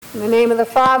In the name of the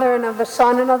Father, and of the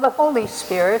Son, and of the Holy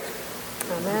Spirit.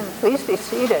 Amen. Please be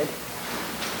seated.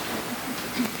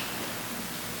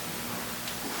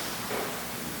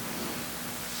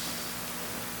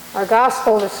 Our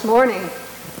gospel this morning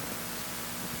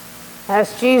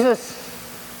has Jesus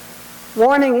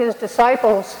warning his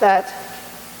disciples that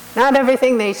not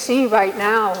everything they see right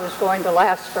now is going to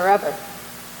last forever.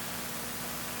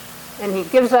 And he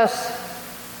gives us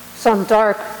some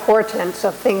dark portents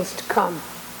of things to come.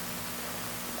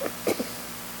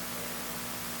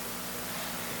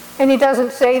 And he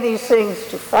doesn't say these things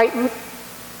to frighten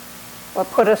or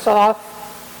put us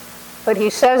off, but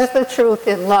he says the truth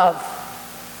in love,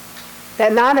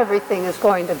 that not everything is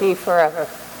going to be forever,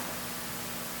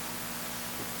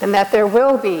 and that there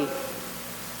will be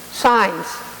signs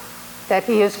that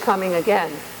he is coming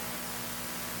again.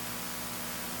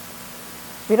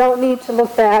 We don't need to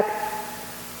look back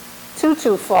too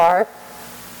far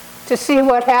to see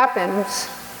what happens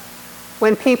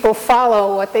when people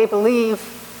follow what they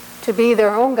believe to be their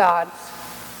own gods,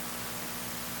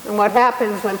 and what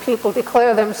happens when people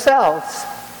declare themselves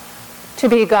to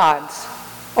be gods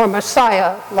or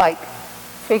Messiah-like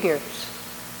figures.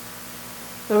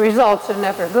 The results are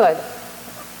never good.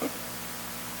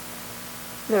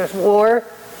 There's war,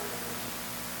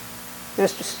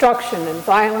 there's destruction and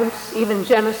violence, even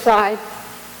genocide.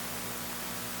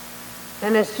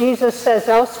 And as Jesus says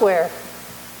elsewhere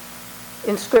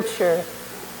in Scripture,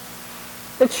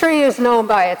 the tree is known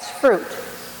by its fruit.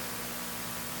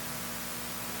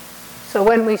 So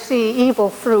when we see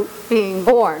evil fruit being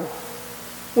born,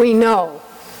 we know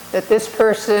that this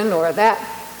person or that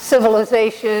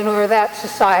civilization or that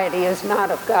society is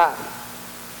not of God.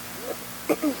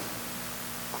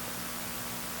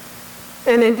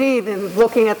 And indeed, in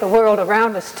looking at the world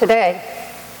around us today,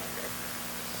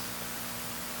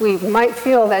 we might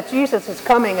feel that Jesus is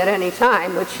coming at any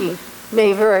time, which he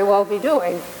may very well be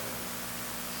doing.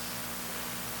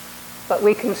 But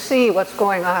we can see what's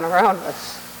going on around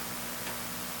us,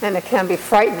 and it can be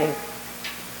frightening.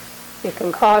 It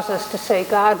can cause us to say,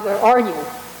 God, where are you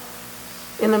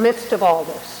in the midst of all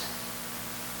this?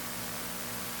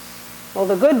 Well,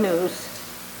 the good news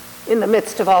in the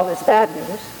midst of all this bad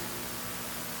news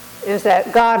is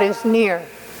that God is near.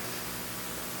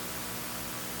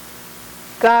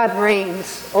 God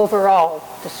reigns over all,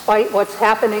 despite what's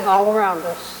happening all around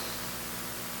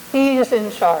us. He is in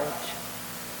charge.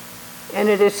 And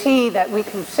it is he that we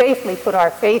can safely put our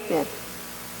faith in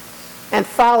and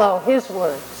follow his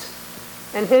words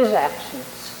and his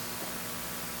actions,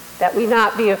 that we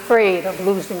not be afraid of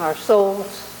losing our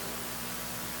souls,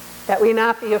 that we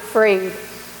not be afraid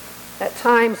at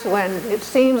times when it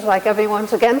seems like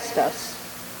everyone's against us.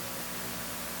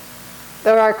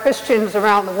 There are Christians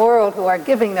around the world who are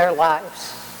giving their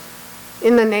lives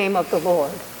in the name of the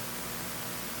Lord.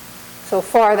 So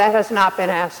far, that has not been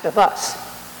asked of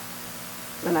us,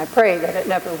 and I pray that it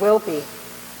never will be.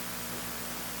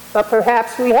 But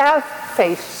perhaps we have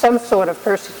faced some sort of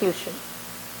persecution.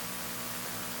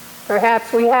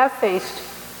 Perhaps we have faced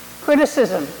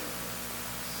criticism,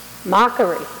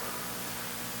 mockery,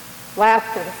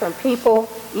 laughter from people,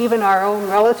 even our own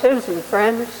relatives and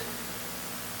friends,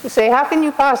 who say, how can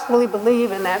you possibly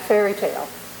believe in that fairy tale?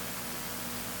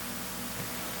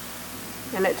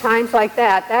 And at times like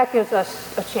that, that gives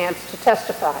us a chance to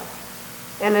testify.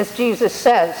 And as Jesus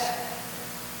says,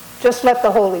 just let the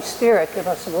Holy Spirit give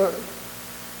us a word.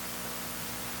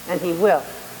 And he will.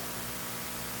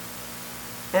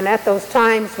 And at those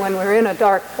times when we're in a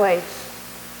dark place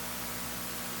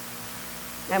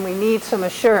and we need some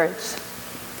assurance,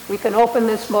 we can open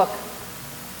this book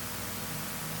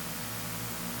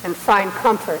and find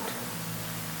comfort,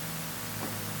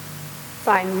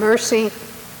 find mercy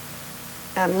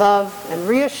and love and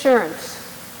reassurance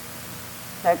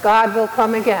that God will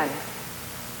come again.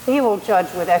 He will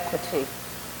judge with equity.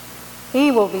 He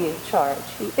will be in charge.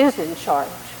 He is in charge.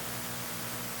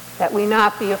 That we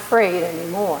not be afraid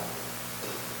anymore.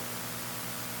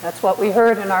 That's what we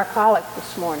heard in our collect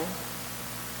this morning.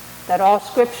 That all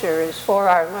Scripture is for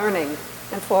our learning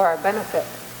and for our benefit.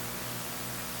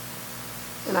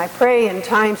 And I pray in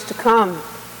times to come,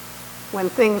 when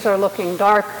things are looking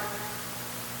dark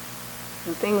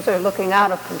and things are looking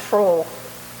out of control,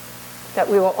 that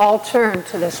we will all turn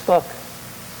to this book.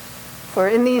 For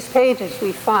in these pages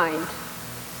we find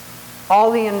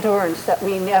all the endurance that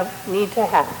we need to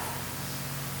have,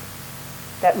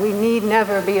 that we need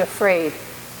never be afraid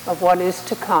of what is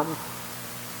to come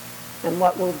and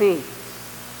what will be.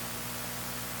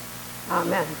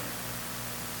 Amen.